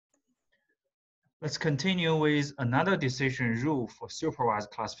Let's continue with another decision rule for supervised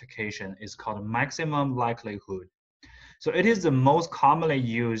classification. It's called maximum likelihood. So it is the most commonly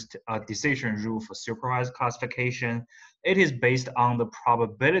used decision rule for supervised classification. It is based on the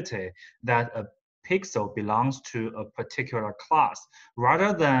probability that a pixel belongs to a particular class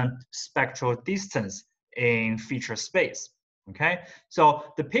rather than spectral distance in feature space. Okay, so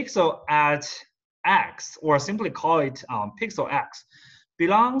the pixel at X, or simply call it pixel X,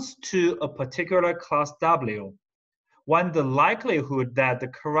 belongs to a particular class W when the likelihood that the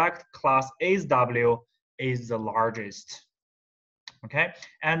correct class is W is the largest. Okay,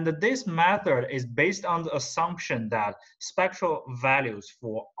 and this method is based on the assumption that spectral values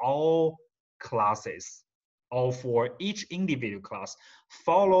for all classes or for each individual class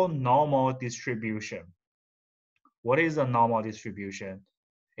follow normal distribution. What is a normal distribution?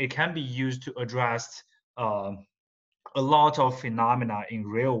 It can be used to address uh, a lot of phenomena in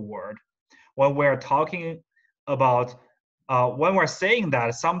real world. When we're talking about, when we're saying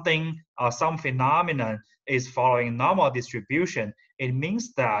that something, some phenomenon is following normal distribution, it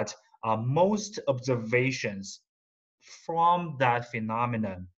means that most observations from that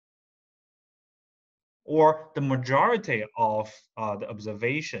phenomenon, or the majority of the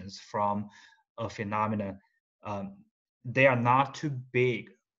observations from a phenomenon, um, they are not too big,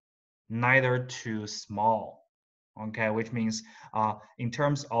 neither too small. Okay, which means in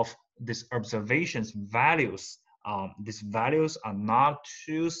terms of these observations values, these values are not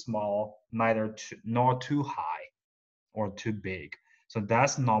too small, neither too, nor too high or too big. So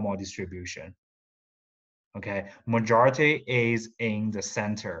that's normal distribution. Okay, majority is in the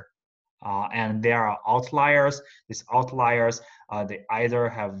center. And there are outliers. These outliers, they either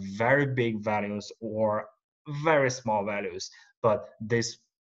have very big values or very small values, but these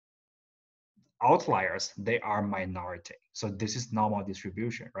outliers, they are minority. So this is normal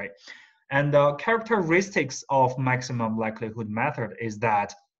distribution, right? And the characteristics of maximum likelihood method is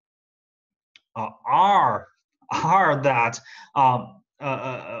that are that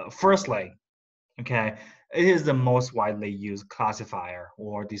firstly, okay, it is the most widely used classifier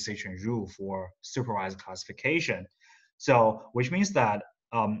or decision rule for supervised classification. So which means that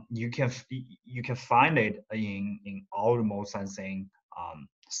you can find it in all remote sensing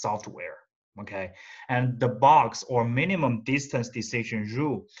software. Okay, and the box or minimum distance decision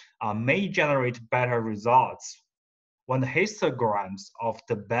rule may generate better results when the histograms of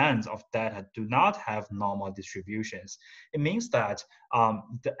the bands of data do not have normal distributions. It means that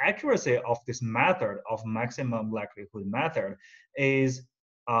the accuracy of this method of maximum likelihood method is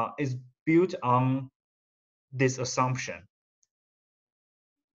built on this assumption.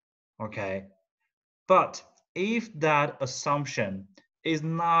 Okay, but if that assumption is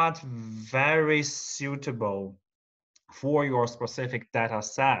not very suitable for your specific data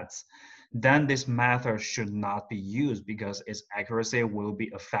sets, then this method should not be used because its accuracy will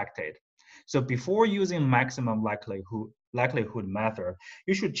be affected. So before using maximum likelihood method,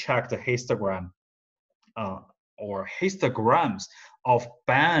 you should check the histogram or histograms of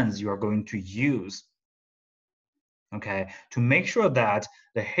bands you are going to use. Okay, to make sure that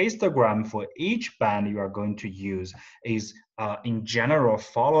the histogram for each band you are going to use is in general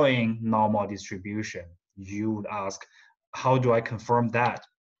following normal distribution. You would ask, how do I confirm that?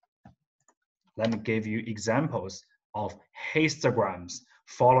 Let me give you examples of histograms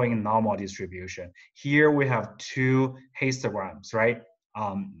following normal distribution. Here we have two histograms, right?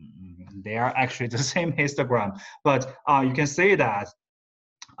 They are actually the same histogram, but you can say that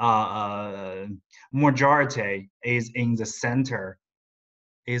majority is in the center,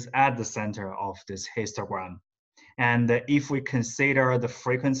 is at the center of this histogram. And if we consider the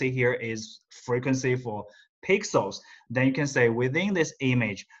frequency here is frequency for pixels, then you can say within this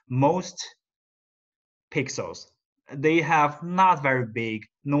image, most pixels, they have not very big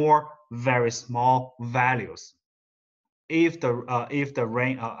nor very small values. If the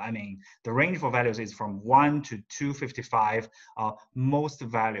range, the range for values is from 1 to 255, most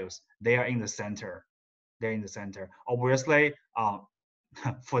values, they are in the center. They're in the center. Obviously,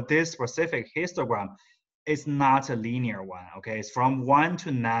 for this specific histogram, it's not a linear one. Okay, it's from 1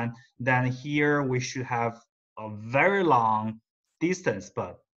 to 9. Then here we should have a very long distance,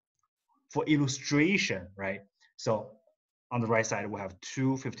 but for illustration, right? So on the right side, we have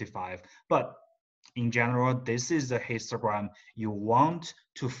 255. But in general, this is the histogram you want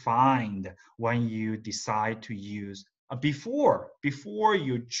to find when you decide to use before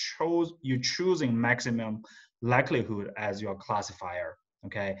you choosing maximum likelihood as your classifier.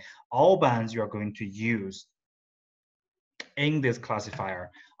 Okay, all bands you are going to use in this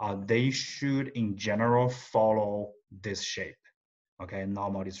classifier, they should in general follow this shape. okay,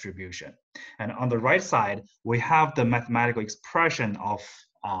 normal distribution. And on the right side, we have the mathematical expression of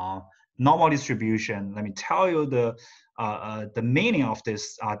normal distribution. Let me tell you the meaning of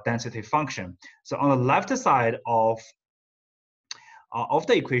this density function. So on the left side of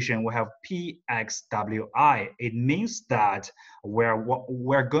the equation, we have pxwi. It means that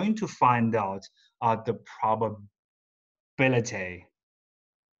we're going to find out the probability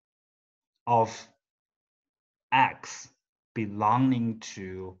of x belonging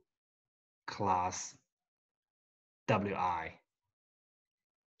to class wi.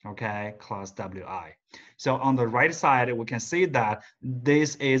 Okay, class wi. So on the right side, we can see that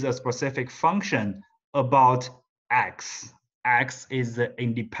this is a specific function about x. X is the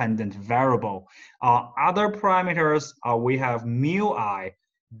independent variable. Other parameters, we have mu I.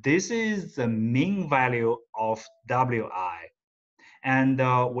 This is the mean value of wi. And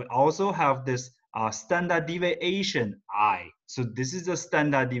we also have this standard deviation I. So this is the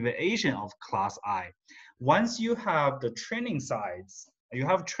standard deviation of class I. Once you have the training size, you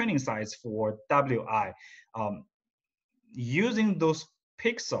have training size for wi. Using those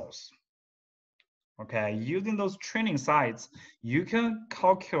pixels, okay, using those training sites, you can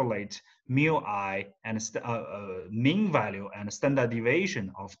calculate mu I and mean value and standard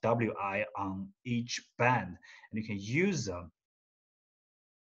deviation of wi on each band, and you can use them.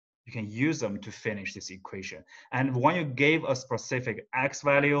 You can use them to finish this equation. And when you give a specific x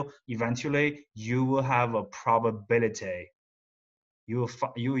value, eventually you will have a probability. You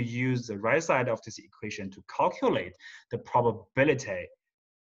will use the right side of this equation to calculate the probability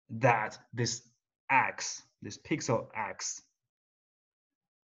that this x, this pixel x,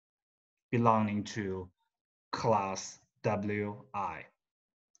 belonging to class wi.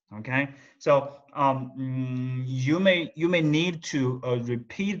 Okay, so you may need to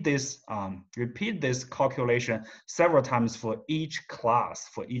repeat this calculation several times for each class,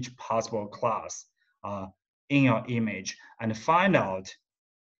 for each possible class in your image, and find out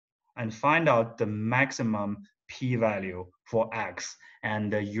the maximum p-value for x.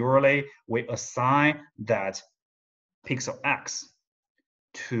 And usually we assign that pixel x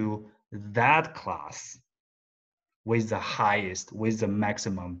to that class with the highest, with the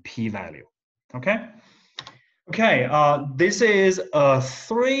maximum p-value. Okay. Okay, this is a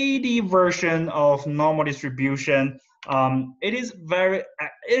 3D version of normal distribution. It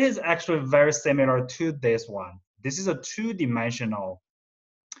is actually very similar to this one. This is a two-dimensional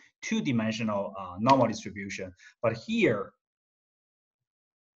normal distribution. But here,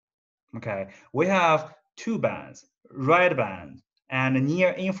 okay, we have two bands, red band and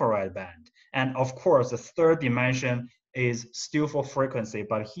near infrared band. And of course, the third dimension is still for frequency,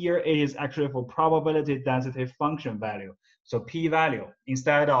 but here it is actually for probability density function value. So p-value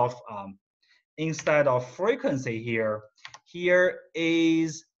instead of frequency here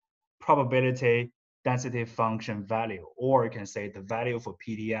is probability density function value, or you can say the value for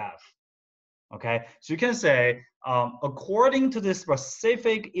PDF. Okay, so you can say, according to this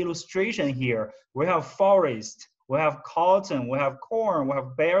specific illustration here, we have forest, we have cotton, we have corn, we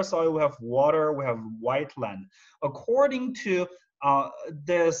have bare soil, we have water, we have white land. According to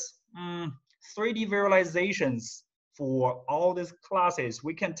this 3D visualizations for all these classes,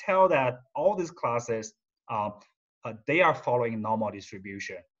 we can tell that all these classes, they are following normal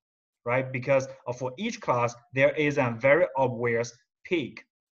distribution, right? Because for each class, there is a very obvious peak.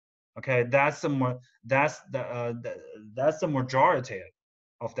 Okay, that's the majority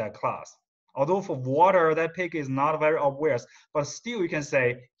of that class. Although for water, that peak is not very obvious, but still you can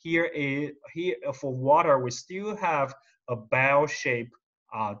say here for water we still have a bell-shaped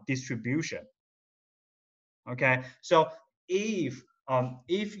distribution. Okay, so if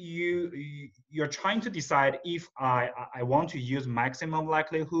you're trying to decide if I want to use maximum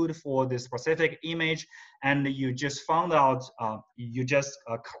likelihood for this specific image, and you just found out you just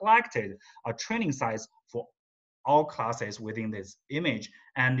collected a training size for all classes within this image,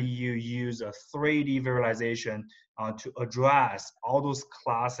 and you use a 3D visualization to address all those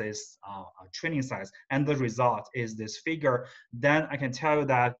classes training size, and the result is this figure, then I can tell you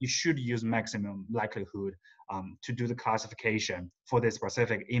that you should use maximum likelihood to do the classification for this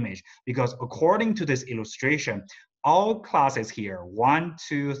specific image, because according to this illustration, all classes here, 1,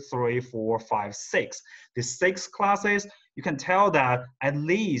 2, 3, 4, 5, 6, the 6 classes, you can tell that at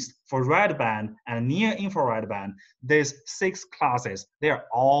least for red band and near infrared band, these 6 classes, they are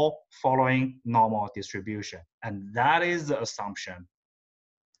all following normal distribution. And that is the assumption.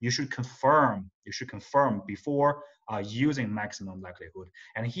 You should confirm before using maximum likelihood.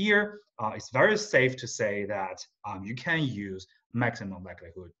 And here, it's very safe to say that you can use maximum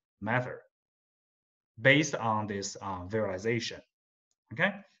likelihood method based on this visualization.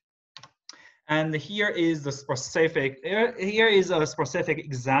 okay? And here is the specific, here is a specific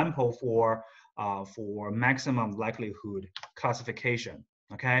example for maximum likelihood classification,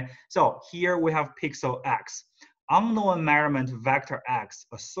 okay? So here we have pixel X, unknown measurement vector X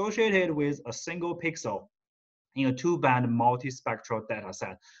associated with a single pixel in a two-band multispectral data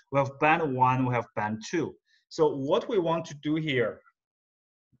set. We have band 1, we have band 2. So what we want to do here,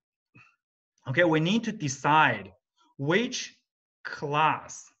 okay, we need to decide which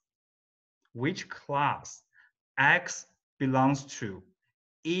class X belongs to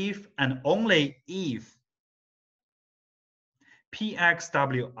if and only if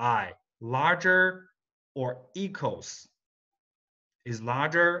PXWI is larger or equals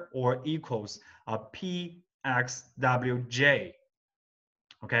PXWJ.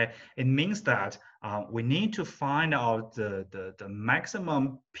 Okay, it means that we need to find out the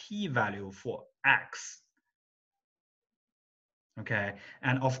maximum p-value for X. Okay,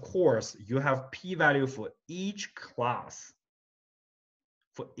 and of course, you have p-value for each class.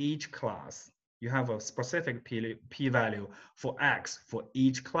 For each class, you have a specific p-value for X for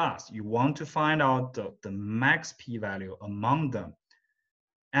each class. You want to find out the max p-value among them.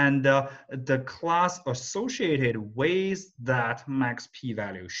 And the class associated with that max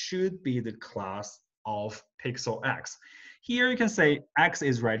p-value should be the class of pixel X. Here you can say X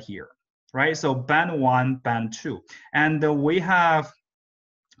is right here, right? So band 1, band 2. And we have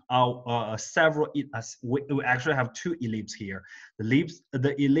several, we actually have two ellipses here.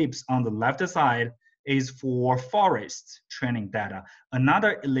 The ellipse on the left side is for forest training data.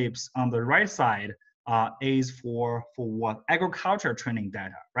 Another ellipse on the right side is for what? Agriculture training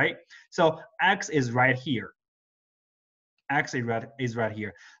data, right? So X is right here. X is right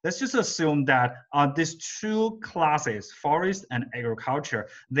here. Let's just assume that these two classes, forest and agriculture,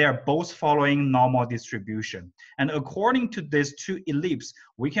 they are both following normal distribution. And according to these two ellipses,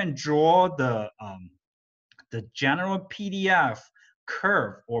 we can draw the general PDF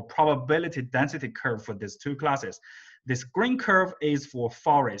curve or probability density curve for these two classes. This green curve is for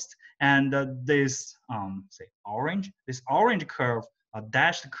forest, and this orange curve,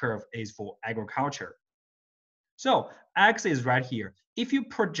 dashed curve, is for agriculture. So X is right here. If you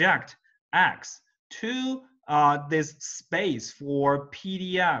project X to this space for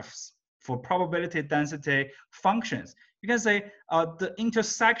PDFs, for probability density functions, you can say the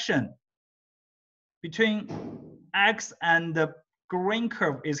intersection between X and the green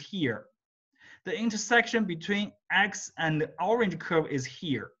curve is here. The intersection between X and the orange curve is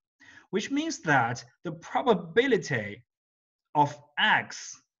here, which means that the probability of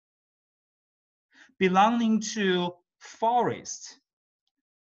X belonging to forest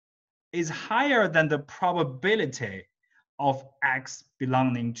is higher than the probability of X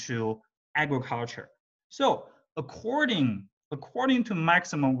belonging to agriculture. So according to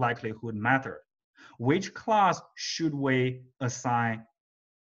maximum likelihood method, which class should we assign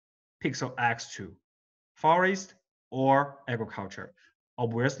pixel X to? Forest or agriculture?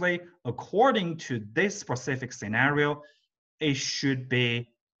 Obviously, according to this specific scenario, it should be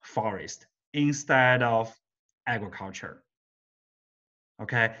forest instead of agriculture.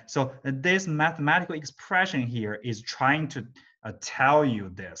 Okay, so this mathematical expression here is trying to tell you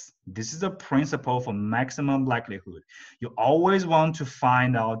this. This is a principle for maximum likelihood. You always want to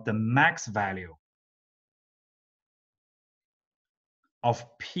find out the max value of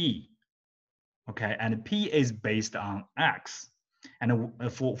P, okay? And P is based on X. And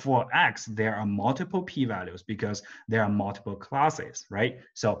for X, there are multiple p-values because there are multiple classes, right?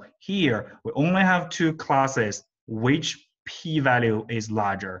 So here, we only have two classes, which p-value is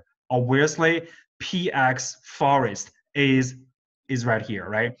larger. Obviously, px forest is right here,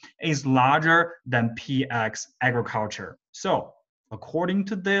 right? Is larger than px agriculture. So according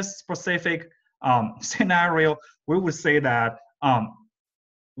to this specific scenario, we would say that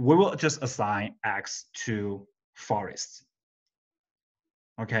we will just assign X to forest.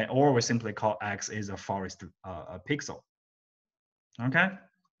 Okay, or we simply call X is a forest pixel. Okay,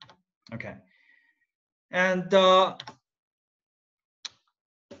 okay. And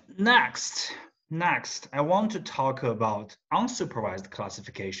next, I want to talk about unsupervised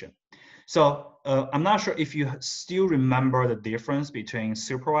classification. So I'm not sure if you still remember the difference between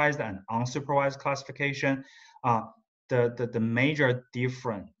supervised and unsupervised classification. The major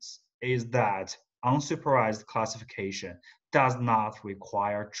difference is that unsupervised classification does not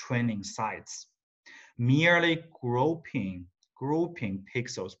require training sites, merely grouping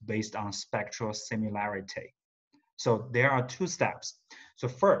pixels based on spectral similarity. So there are two steps. So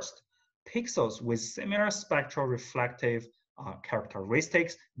first, pixels with similar spectral reflective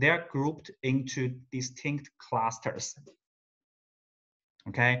characteristics, they are grouped into distinct clusters.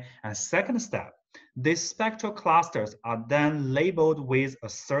 Okay, and second step, these spectral clusters are then labeled with a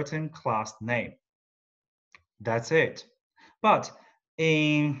certain class name. That's it. But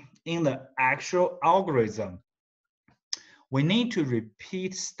in the actual algorithm, we need to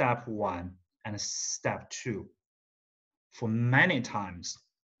repeat step 1 and step 2 for many times.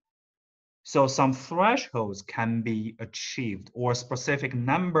 So some thresholds can be achieved, or a specific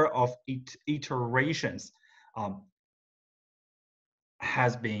number of iterations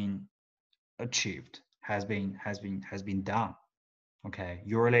has been achieved, has been done. Okay,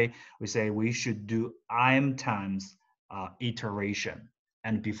 usually we say we should do m times iteration,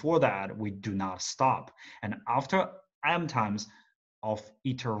 and before that we do not stop. And after m times of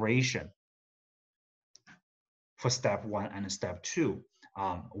iteration for step 1 and step 2,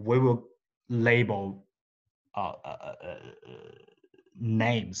 we will label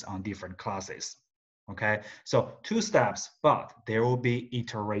names on different classes. Okay, so 2 steps, but there will be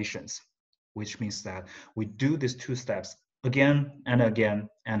iterations, which means that we do these 2 steps again and again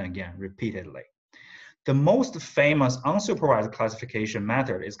and again repeatedly. The most famous unsupervised classification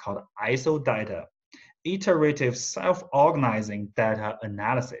method is called ISO-data, iterative self-organizing data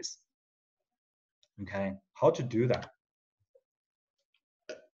analysis. Okay, how to do that?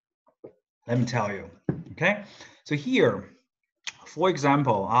 Let me tell you. Okay, so here, for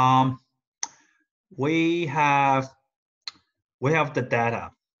example, we have the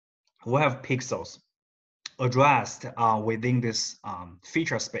data, we have pixels addressed within this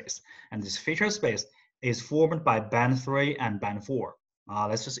feature space, and this feature space is formed by band 3 and band 4.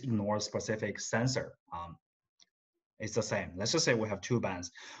 Let's just ignore specific sensor. It's the same. Let's just say we have 2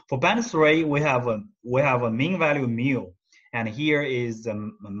 bands. For band 3, we have a mean value mu, and here is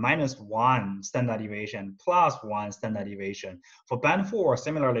 -1 standard deviation, +1 standard deviation. For band 4,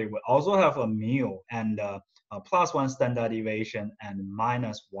 similarly, we also have a mu and +1 standard deviation and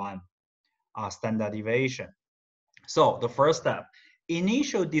 -1 standard deviation. So the first step,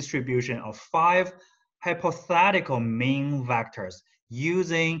 initial distribution of 5 hypothetical mean vectors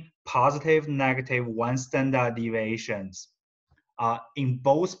using positive, negative 1 standard deviations in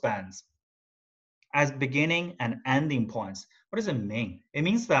both bands as beginning and ending points. What does it mean? It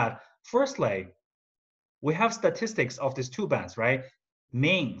means that firstly, we have statistics of these 2 bands, right?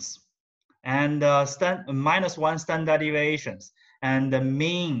 Means and -1 standard deviations and the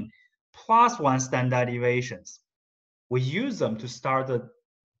mean +1 standard deviations. We use them to start the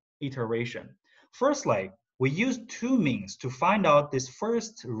iteration. Firstly, we use 2 means to find out this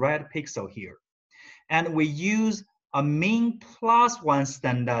first red pixel here. And we use a mean +1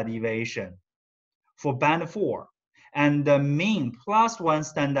 standard deviation for band 4 and the mean +1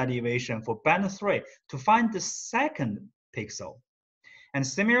 standard deviation for band 3 to find the second pixel. And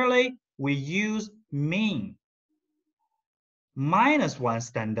similarly, we use mean -1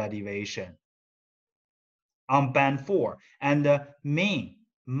 standard deviation on band 4 and the mean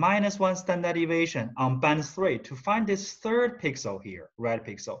 -1 standard deviation on band 3 to find this third pixel here, red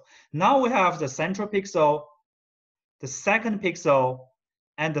pixel. Now we have the central pixel, the second pixel,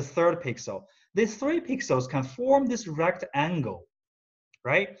 and the third pixel. These 3 pixels can form this rectangle,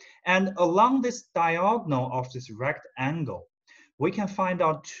 right? And along this diagonal of this rectangle, we can find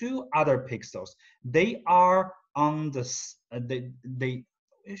out 2 other pixels. They are on the, they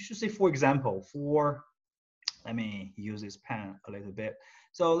should say, for example, let me use this pen a little bit.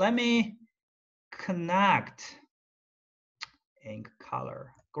 So let me connect ink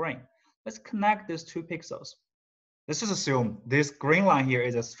color green. Let's connect these 2 pixels. Let's just assume this green line here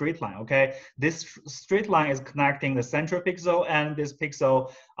is a straight line, okay? This straight line is connecting the central pixel and this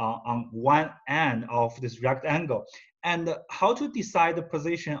pixel on one end of this rectangle. And how to decide the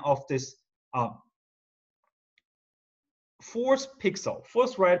position of this fourth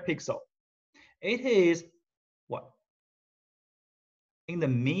red pixel? It is what? In the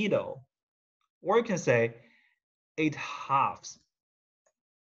middle, or you can say it halves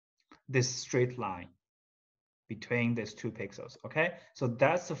this straight line between these 2 pixels, okay? So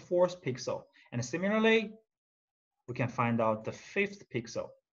that's the 4th pixel. And similarly, we can find out the 5th pixel.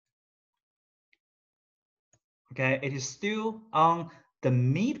 Okay, it is still on the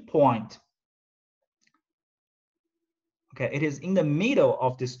midpoint. Okay, it is in the middle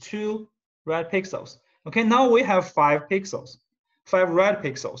of these 2 red pixels. Okay, now we have 5 pixels, 5 red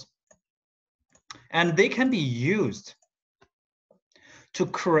pixels. And they can be used to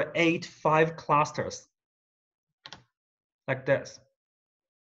create 5 clusters like this.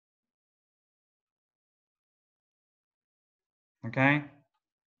 Okay,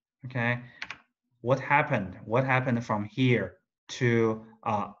 okay. What happened? What happened from here to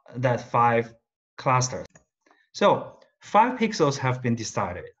that 5 clusters? So 5 pixels have been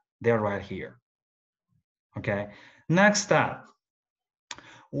decided. They're right here. Okay. Next step,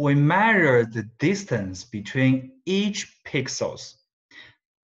 we measure the distance between each pixels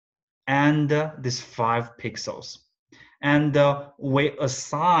and these 5 pixels. And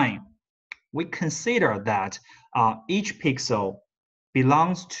we consider that each pixel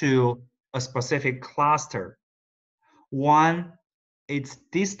belongs to a specific cluster. One, its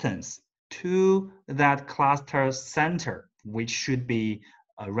distance to that cluster center, which should be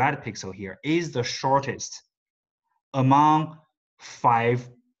a red pixel here, is the shortest among 5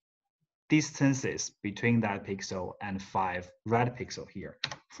 distances between that pixel and 5 red pixel here.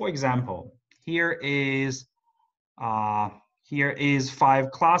 For example, here is 5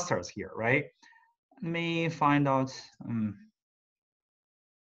 clusters here, right? Let me find out.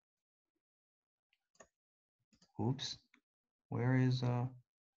 Oops, where is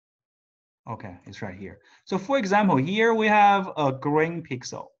okay, it's right here. So for example, here we have a green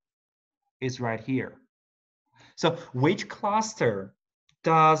pixel. It's right here. So which cluster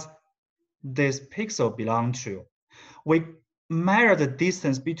does this pixel belong to? We measure the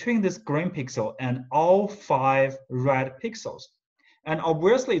distance between this green pixel and all 5 red pixels. And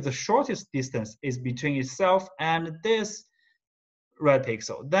obviously the shortest distance is between itself and this red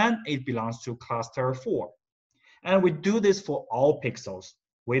pixel. Then it belongs to cluster 4. And we do this for all pixels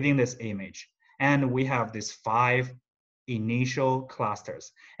within this image. And we have these 5 initial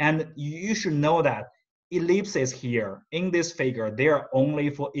clusters. And you should know that ellipses here in this figure, they are only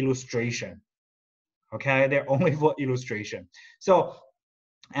for illustration. Okay, they're only for illustration. So,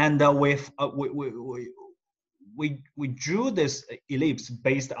 and we drew this ellipse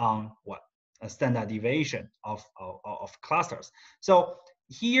based on what? A standard deviation of clusters. So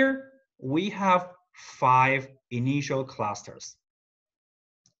here we have 5 initial clusters.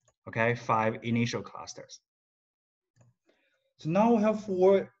 Okay, 5 initial clusters. So now we have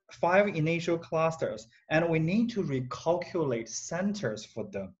 5 initial clusters, and we need to recalculate centers for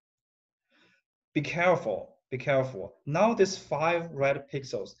them. Be careful, be careful. Now these 5 red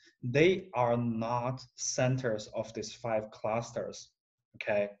pixels, they are not centers of these 5 clusters,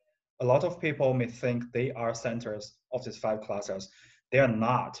 okay? A lot of people may think they are centers of these 5 clusters. They are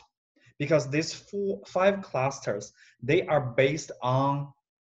not, because these 5 clusters, they are based on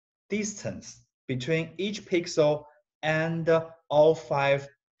distance between each pixel and all 5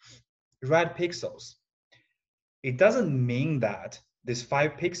 red pixels. It doesn't mean that these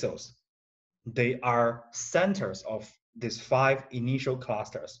 5 pixels, they are centers of these 5 initial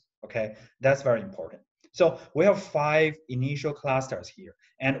clusters, okay? That's very important. So we have 5 initial clusters here,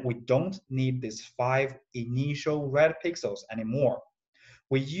 and we don't need these 5 initial red pixels anymore.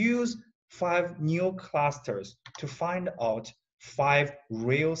 We use 5 new clusters to find out 5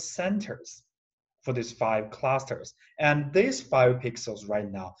 real centers for these 5 clusters. And these 5 pixels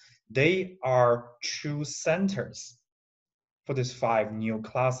right now, they are true centers for these 5 new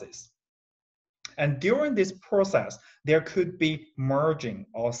classes. And during this process, there could be merging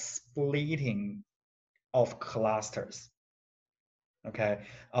or splitting of clusters, okay?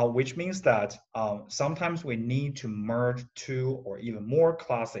 Which means that sometimes we need to merge 2 or even more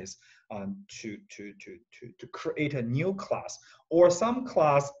classes to create a new class, or some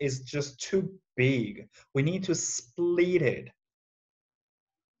class is just too big. We need to split it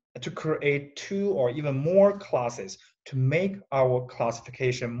to create 2 or even more classes to make our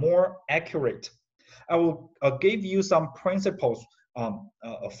classification more accurate. I will give you some principles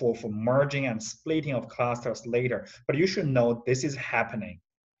for merging and splitting of clusters later, but you should know this is happening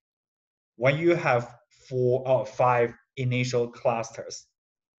when you have 4 or 5 initial clusters,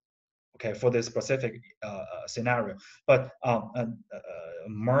 okay, for this specific scenario. But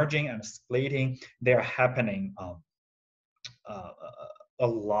merging and splitting, they're happening a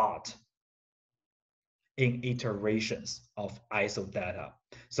lot in iterations of ISO data.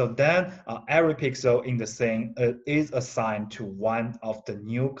 So then every pixel in the scene is assigned to one of the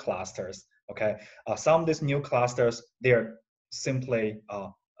new clusters, okay? Some of these new clusters, they're simply,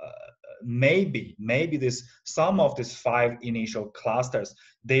 maybe some of these 5 initial clusters,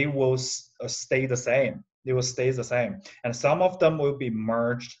 they will stay the same. They will stay the same. And some of them will be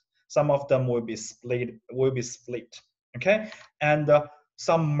merged. Some of them will be split, okay? And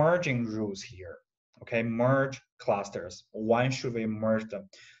some merging rules here. Okay, merge clusters. When should we merge them?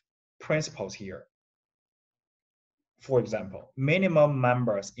 Principles here. For example, minimum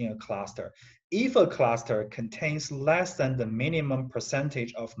members in a cluster. If a cluster contains less than the minimum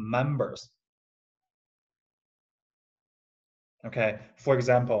percentage of members, okay, for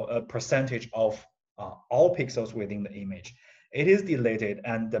example, a percentage of all pixels within the image, it is deleted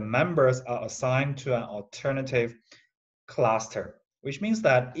and the members are assigned to an alternative cluster, which means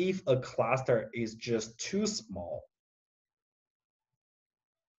that if a cluster is just too small,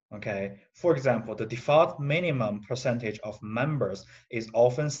 okay, for example, the default minimum percentage of members is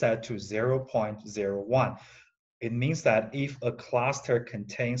often set to 0.01. It means that if a cluster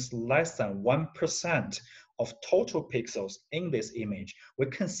contains less than 1% of total pixels in this image, we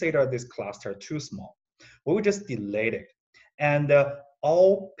consider this cluster too small. We will just delete it. And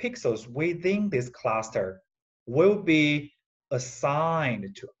all pixels within this cluster will be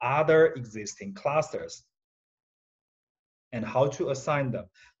assigned to other existing clusters. And how to assign them?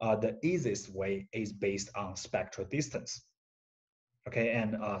 The easiest way is based on spectral distance. Okay,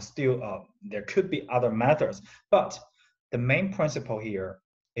 and still there could be other methods, but the main principle here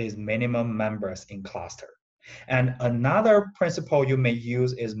is minimum members in cluster. And another principle you may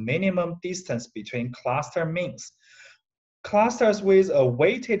use is minimum distance between cluster means. Clusters with a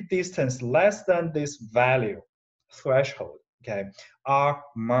weighted distance less than this value threshold, okay, are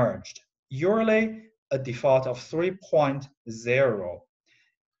merged. Usually a default of 3.0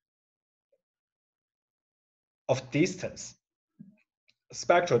 of distance,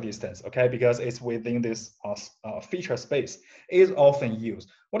 spectral distance, okay, because it's within this feature space, is often used.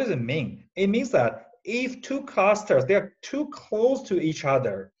 What does it mean? It means that if two clusters, they're too close to each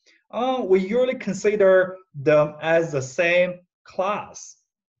other, we usually consider them as the same class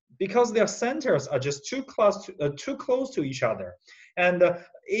because their centers are just too close to each other. And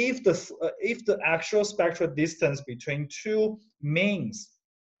if the actual spectral distance between two means,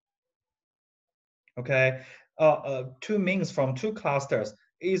 okay, two means from two clusters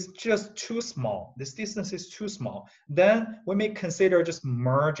is just too small, this distance is too small, then we may consider just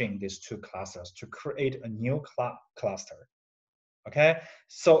merging these two clusters to create a new cluster. Okay,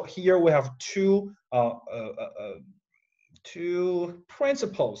 so here we have two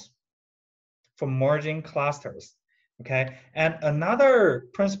principles for merging clusters. Okay, and another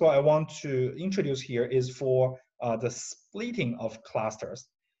principle I want to introduce here is for the splitting of clusters.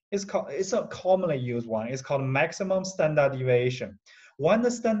 It's a commonly used one. It's called maximum standard deviation. When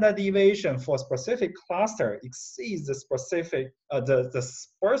the standard deviation for a specific cluster exceeds the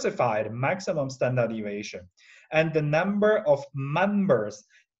specified maximum standard deviation, and the number of members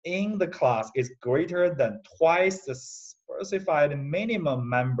in the class is greater than twice the specified minimum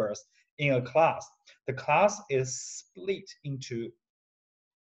members in a class, the class is split into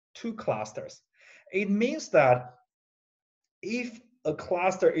two clusters. It means that if a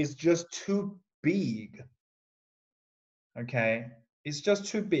cluster is just too big, okay, it's just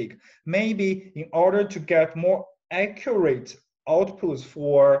too big, maybe in order to get more accurate outputs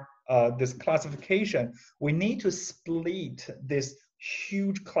for this classification, we need to split this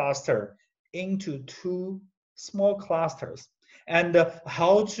huge cluster into two small clusters. And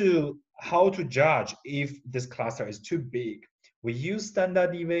how to judge if this cluster is too big? We use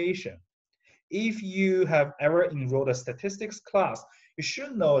standard deviation. If you have ever enrolled a statistics class, you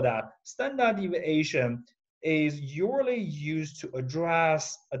should know that standard deviation is usually used to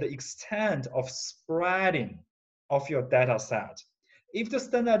address the extent of spreading of your data set. If the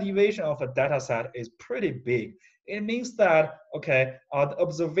standard deviation of a data set is pretty big, it means that, okay, the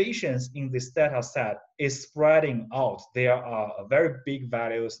observations in this data set is spreading out. There are very big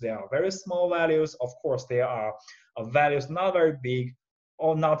values, there are very small values. Of course, there are values not very big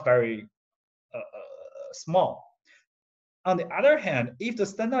or not very small. On the other hand, if the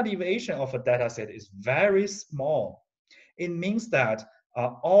standard deviation of a data set is very small, it means that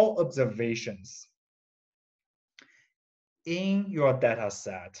all observations in your data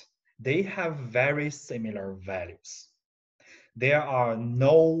set, they have very similar values. There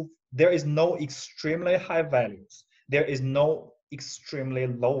is no extremely high values. There is no extremely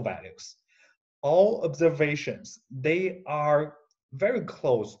low values. All observations, they are very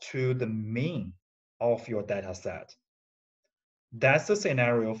close to the mean of your data set. That's the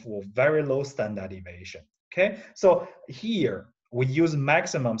scenario for very low standard deviation. Okay, so here we use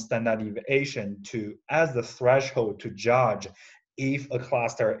maximum standard deviation as the threshold to judge if a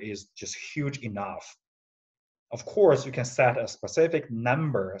cluster is just huge enough. Of course, you can set a specific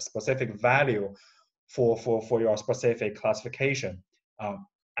number, a specific value for your specific classification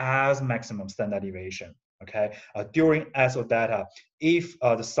as maximum standard deviation. Okay, during SO data, if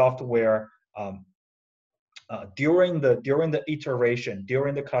the software during the iteration,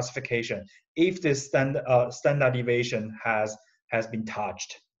 during the classification, if this standard deviation has been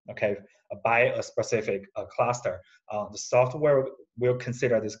touched, okay, by a specific cluster, the software will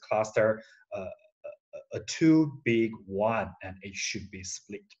consider this cluster a too big one, and it should be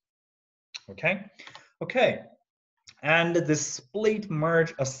split. Okay, and the split,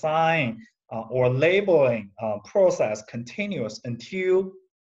 merge, assign or labeling process continues until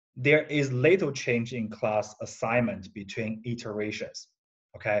there is little change in class assignment between iterations.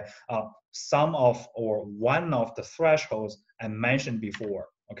 Okay, some of or one of the thresholds I mentioned before.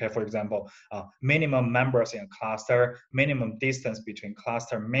 Okay, for example, minimum members in a cluster, minimum distance between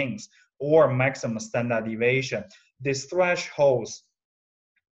cluster means, or maximum standard deviation. These thresholds,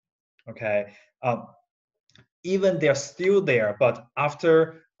 okay, even they're still there, but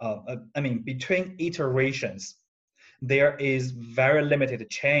after, between iterations, there is very limited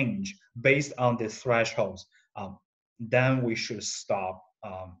change based on the thresholds. Then we should stop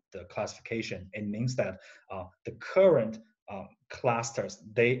the classification. It means that the current clusters,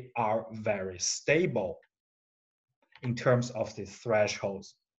 they are very stable in terms of the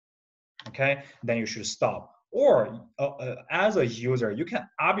thresholds. Okay, then you should stop. Or as a user, you can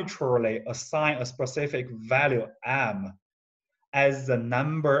arbitrarily assign a specific value m as the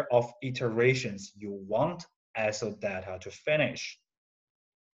number of iterations you want ISO data to finish.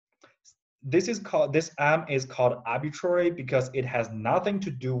 This m is called arbitrary because it has nothing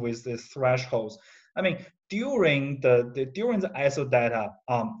to do with the thresholds. I mean, during the ISO data,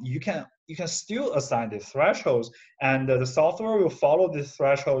 you can still assign the thresholds, and the software will follow the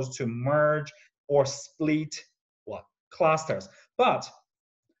thresholds to merge or split clusters. But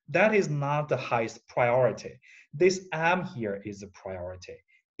that is not the highest priority. This m here is the priority.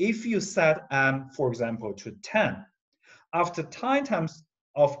 If you set m, for example, to 10, after 10 times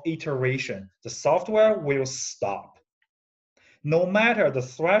of iteration, the software will stop. No matter the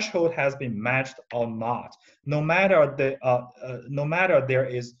threshold has been matched or not, no matter there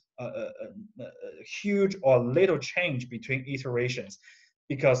is a huge or little change between iterations,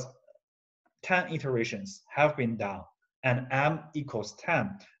 because 10 iterations have been done and m equals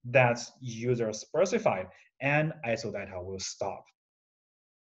 10, that's user specified, and ISO data will stop.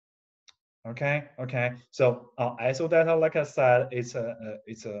 Okay. So ISO data, like I said, it's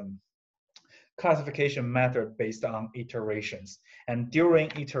a classification method based on iterations. And during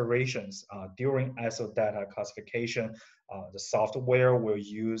iterations, during ISO data classification, the software will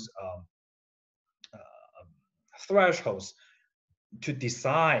use thresholds to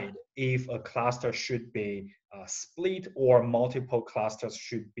decide if a cluster should be split or multiple clusters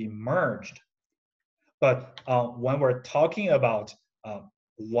should be merged. But when we're talking about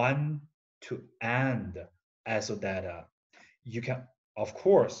one-to-end ISO data, you can, of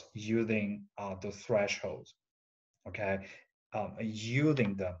course, using the thresholds, okay,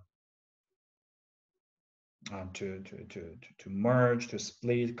 using them to merge, to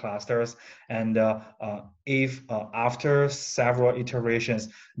split clusters. And if after several iterations,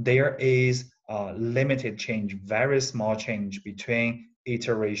 there is limited change, very small change between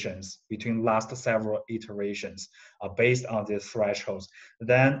iterations, between last several iterations based on the thresholds,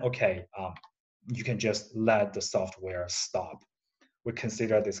 then okay, you can just let the software stop. We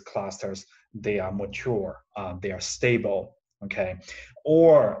consider these clusters, they are mature, they are stable, okay?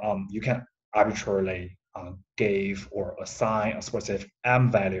 Or you can arbitrarily give or assign a specific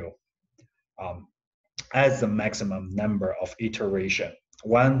m value as the maximum number of iteration.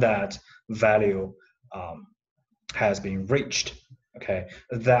 When that value has been reached, okay,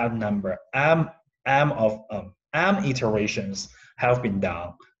 that number m iterations have been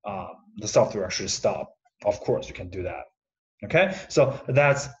done, the software should stop. Of course, you can do that. Okay, so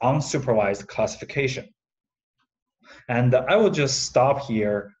that's unsupervised classification. And I will just stop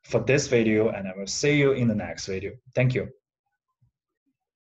here for this video, and I will see you in the next video. Thank you.